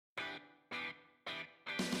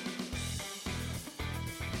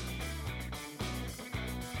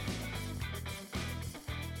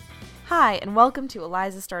Hi, and welcome to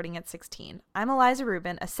Eliza Starting at 16. I'm Eliza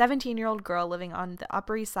Rubin, a 17-year-old girl living on the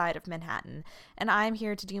Upper East Side of Manhattan, and I am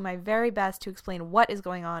here to do my very best to explain what is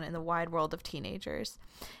going on in the wide world of teenagers.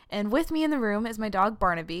 And with me in the room is my dog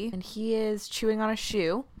Barnaby, and he is chewing on a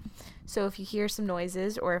shoe. So if you hear some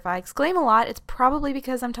noises, or if I exclaim a lot, it's probably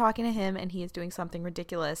because I'm talking to him and he is doing something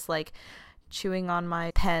ridiculous, like chewing on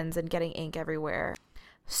my pens and getting ink everywhere.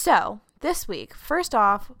 So, this week, first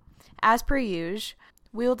off, as per usual,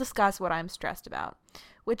 we will discuss what I'm stressed about,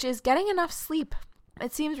 which is getting enough sleep.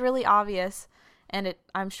 It seems really obvious, and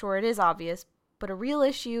I'm sure it is obvious, but a real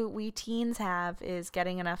issue we teens have is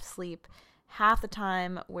getting enough sleep. Half the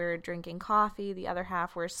time we're drinking coffee, the other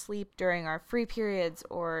half we're asleep during our free periods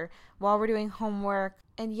or while we're doing homework.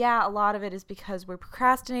 And yeah, a lot of it is because we're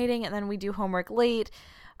procrastinating and then we do homework late.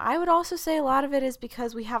 I would also say a lot of it is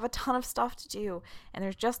because we have a ton of stuff to do and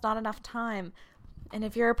there's just not enough time. And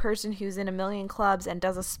if you're a person who's in a million clubs and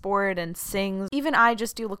does a sport and sings, even I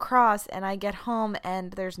just do lacrosse and I get home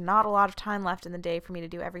and there's not a lot of time left in the day for me to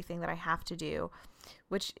do everything that I have to do,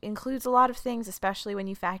 which includes a lot of things, especially when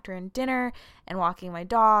you factor in dinner and walking my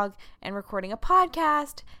dog and recording a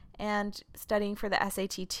podcast and studying for the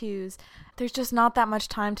SAT2s. There's just not that much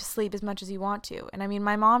time to sleep as much as you want to. And I mean,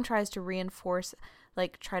 my mom tries to reinforce,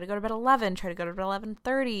 like, try to go to bed 11, try to go to bed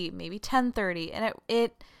 11:30, maybe 10:30, and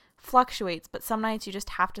it fluctuates, but some nights you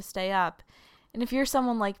just have to stay up. And if you're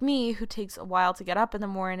someone like me who takes a while to get up in the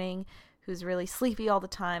morning, who's really sleepy all the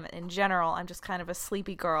time, in general, I'm just kind of a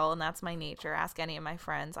sleepy girl, and that's my nature. Ask any of my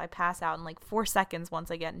friends. I pass out in like 4 seconds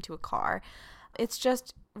once I get into a car. It's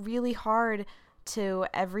just really hard to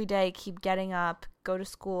every day keep getting up, go to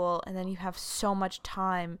school, and then you have so much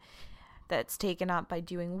time that's taken up by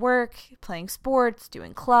doing work, playing sports,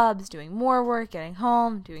 doing clubs, doing more work, getting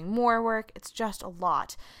home, doing more work. It's just a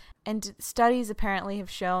lot. And studies apparently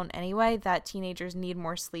have shown anyway that teenagers need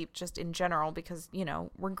more sleep just in general because, you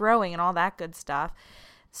know, we're growing and all that good stuff.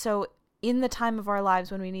 So in the time of our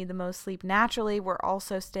lives when we need the most sleep naturally, we're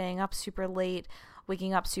also staying up super late,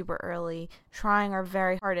 waking up super early, trying our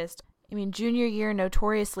very hardest. I mean, junior year,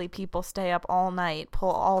 notoriously, people stay up all night,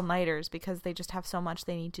 pull all-nighters because they just have so much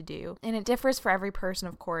they need to do. And it differs for every person,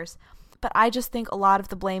 of course. But I just think a lot of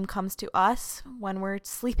the blame comes to us when we're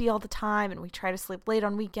sleepy all the time and we try to sleep late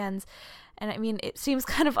on weekends. And I mean, it seems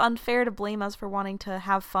kind of unfair to blame us for wanting to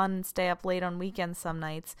have fun and stay up late on weekends some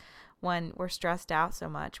nights when we're stressed out so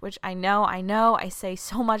much, which I know, I say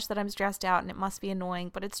so much that I'm stressed out and it must be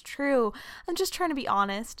annoying, but it's true. I'm just trying to be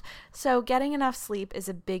honest. So getting enough sleep is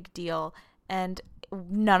a big deal, and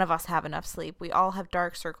none of us have enough sleep. We all have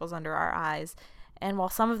dark circles under our eyes. And while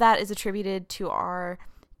some of that is attributed to our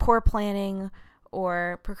poor planning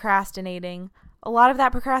or procrastinating, a lot of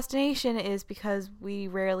that procrastination is because we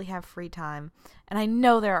rarely have free time. And I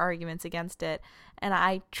know there are arguments against it.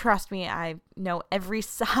 And trust me, I know every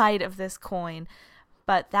side of this coin.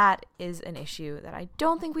 But that is an issue that I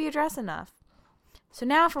don't think we address enough. So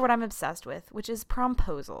now for what I'm obsessed with, which is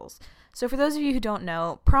promposals. So for those of you who don't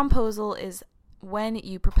know, promposal is when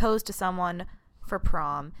you propose to someone for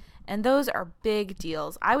prom. And those are big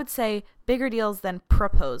deals. I would say bigger deals than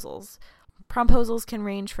proposals. Promposals can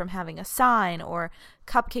range from having a sign or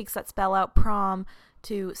cupcakes that spell out prom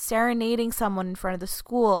to serenading someone in front of the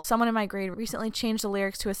school. Someone in my grade recently changed the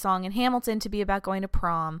lyrics to a song in Hamilton to be about going to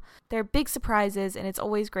prom. They're big surprises and it's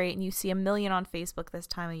always great, and you see a million on Facebook this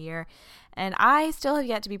time of year. And I still have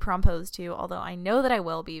yet to be promposed to, although I know that I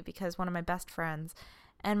will be because one of my best friends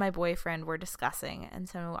and my boyfriend were discussing, and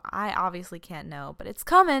so I obviously can't know, but it's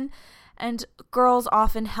coming. And girls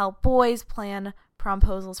often help boys plan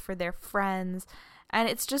promposals for their friends, and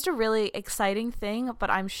it's just a really exciting thing,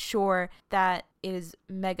 but I'm sure that it is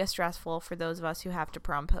mega stressful for those of us who have to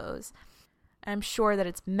prompose. I'm sure that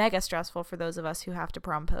it's mega stressful for those of us who have to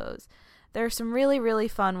prompose. There are some really, really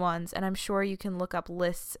fun ones, and I'm sure you can look up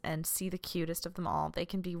lists and see the cutest of them all. They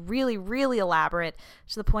can be really, really elaborate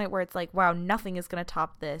to the point where it's like, wow, nothing is going to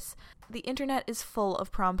top this. The internet is full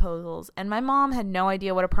of promposals, and my mom had no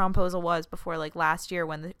idea what a promposal was before like last year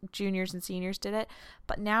when the juniors and seniors did it,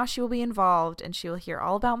 but now she will be involved, and she will hear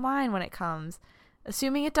all about mine when it comes,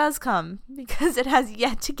 assuming it does come, because it has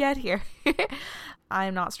yet to get here.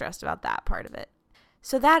 I'm not stressed about that part of it.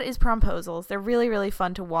 So that is promposals. They're really, really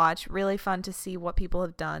fun to watch, really fun to see what people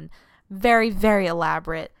have done. Very, very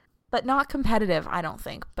elaborate, but not competitive, I don't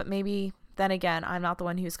think. But maybe, then again, I'm not the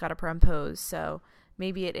one who's got to propose, so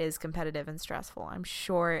maybe it is competitive and stressful. I'm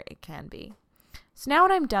sure it can be. So now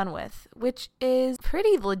what I'm done with, which is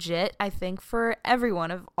pretty legit, I think, for everyone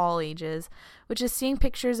of all ages, which is seeing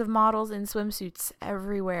pictures of models in swimsuits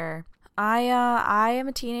everywhere. I am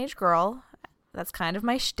a teenage girl. That's kind of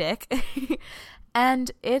my shtick.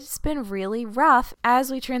 And it's been really rough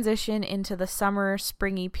as we transition into the summer,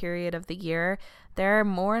 springy period of the year. There are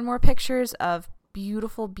more and more pictures of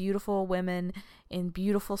beautiful, beautiful women in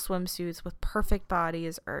beautiful swimsuits with perfect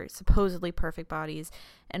bodies, or supposedly perfect bodies,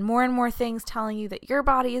 and more things telling you that your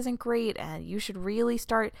body isn't great and you should really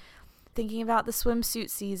start thinking about the swimsuit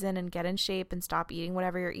season and get in shape and stop eating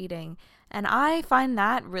whatever you're eating. And I find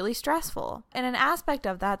that really stressful. And an aspect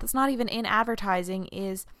of that that's not even in advertising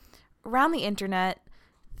is around the internet,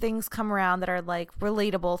 things come around that are like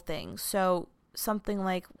relatable things. So something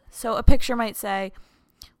like, so a picture might say,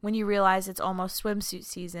 when you realize it's almost swimsuit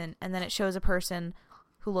season, and then it shows a person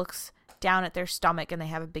who looks down at their stomach and they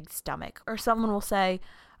have a big stomach. Or someone will say,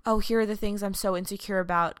 oh, here are the things I'm so insecure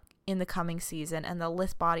about in the coming season, and they'll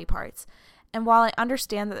list body parts. And while I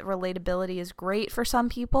understand that relatability is great for some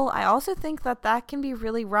people, I also think that that can be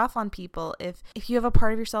really rough on people. If you have a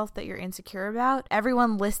part of yourself that you're insecure about,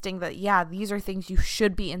 everyone listing that, yeah, these are things you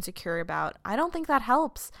should be insecure about, I don't think that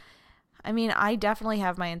helps. I mean, I definitely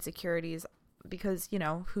have my insecurities because, you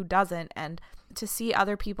know, who doesn't? And to see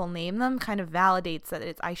other people name them kind of validates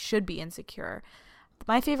that I should be insecure.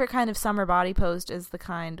 My favorite kind of summer body post is the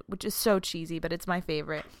kind, which is so cheesy, but it's my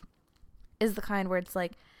favorite, is the kind where it's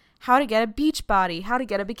like, how to get a beach body, how to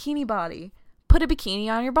get a bikini body. Put a bikini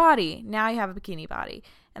on your body. Now you have a bikini body.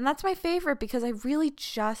 And that's my favorite because I really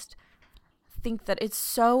just think that it's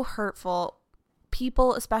so hurtful.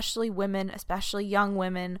 People, especially women, especially young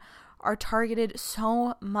women, are targeted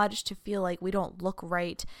so much to feel like we don't look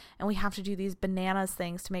right and we have to do these bananas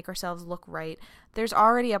things to make ourselves look right. There's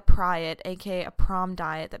already a priet, aka a prom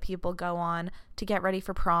diet, that people go on to get ready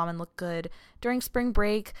for prom and look good. During spring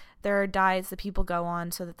break, there are diets that people go on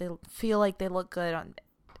so that they feel like they look good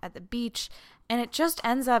at the beach. And it just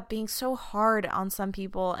ends up being so hard on some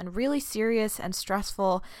people and really serious and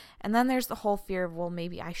stressful. And then there's the whole fear of, well,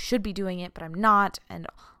 maybe I should be doing it, but I'm not. And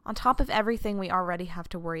on top of everything we already have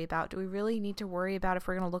to worry about, do we really need to worry about if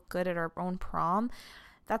we're going to look good at our own prom?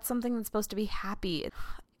 That's something that's supposed to be happy.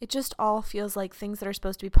 It just all feels like things that are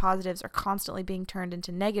supposed to be positives are constantly being turned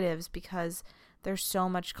into negatives because there's so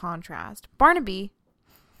much contrast. Barnaby,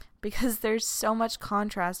 because there's so much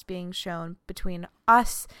contrast being shown between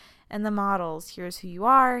us and the models. Here's who you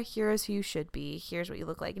are, here's who you should be, here's what you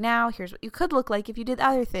look like now, here's what you could look like if you did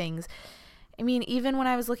other things. I mean, even when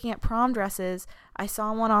I was looking at prom dresses, I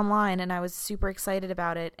saw one online and I was super excited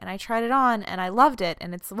about it, and I tried it on and I loved it,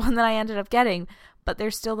 and it's the one that I ended up getting, but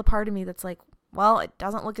there's still the part of me that's like, well, it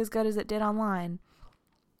doesn't look as good as it did online.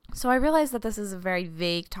 So I realized that this is a very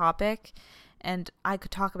vague topic, and I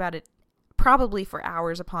could talk about it probably for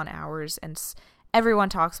hours upon hours, and everyone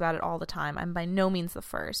talks about it all the time. I'm by no means the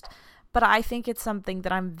first. But I think it's something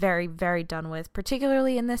that I'm very, very done with,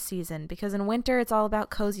 particularly in this season, because in winter it's all about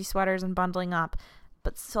cozy sweaters and bundling up.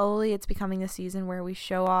 But slowly it's becoming the season where we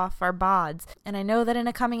show off our bods. And I know that in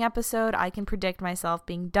a coming episode I can predict myself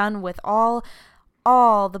being done with all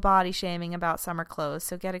the body shaming about summer clothes,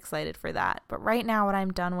 so get excited for that. But right now what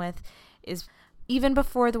I'm done with is, even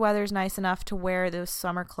before the weather's nice enough to wear those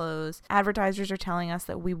summer clothes, advertisers are telling us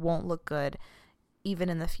that we won't look good even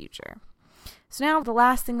in the future. So now the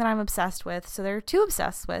last thing that I'm obsessed with, so there are two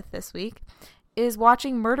obsessed with this week, is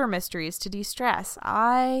watching murder mysteries to de-stress.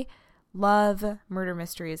 I love murder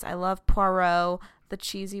mysteries. I love Poirot, the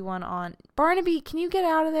cheesy one on... Barnaby, can you get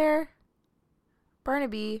out of there?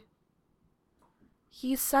 Barnaby.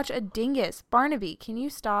 He's such a dingus. Barnaby, can you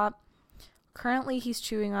stop? Currently, he's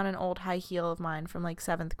chewing on an old high heel of mine from like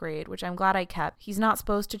 7th grade, which I'm glad I kept. He's not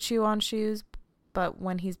supposed to chew on shoes, but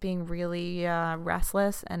when he's being really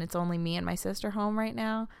restless and it's only me and my sister home right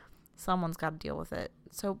now, someone's got to deal with it.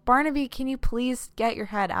 So Barnaby, can you please get your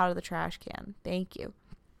head out of the trash can? Thank you.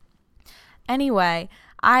 Anyway,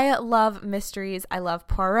 I love mysteries. I love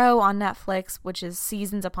Poirot on Netflix, which is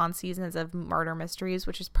seasons upon seasons of murder mysteries,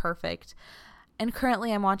 which is perfect. And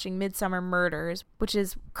currently I'm watching Midsomer Murders, which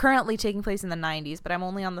is currently taking place in the 90s, but I'm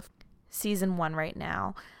only on the season 1 right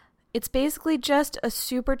now. It's basically just a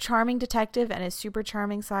super charming detective and his super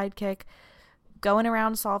charming sidekick going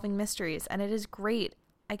around solving mysteries, and it is great.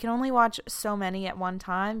 I can only watch so many at one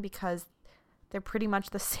time because they're pretty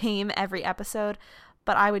much the same every episode,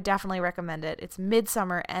 but I would definitely recommend it. It's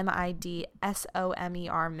Midsomer,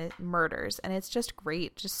 Midsomer Murders, and it's just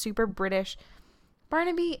great, just super British.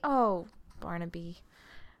 Barnaby,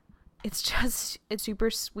 it's just a super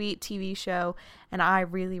sweet TV show, and I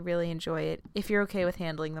really, really enjoy it if you're okay with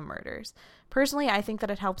handling the murders. Personally, I think that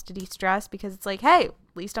it helps to de-stress because it's like, hey, at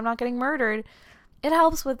least I'm not getting murdered. It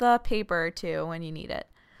helps with a paper, too, when you need it.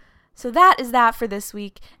 So that is that for this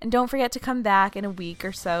week, and don't forget to come back in a week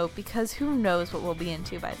or so because who knows what we'll be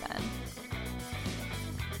into by then.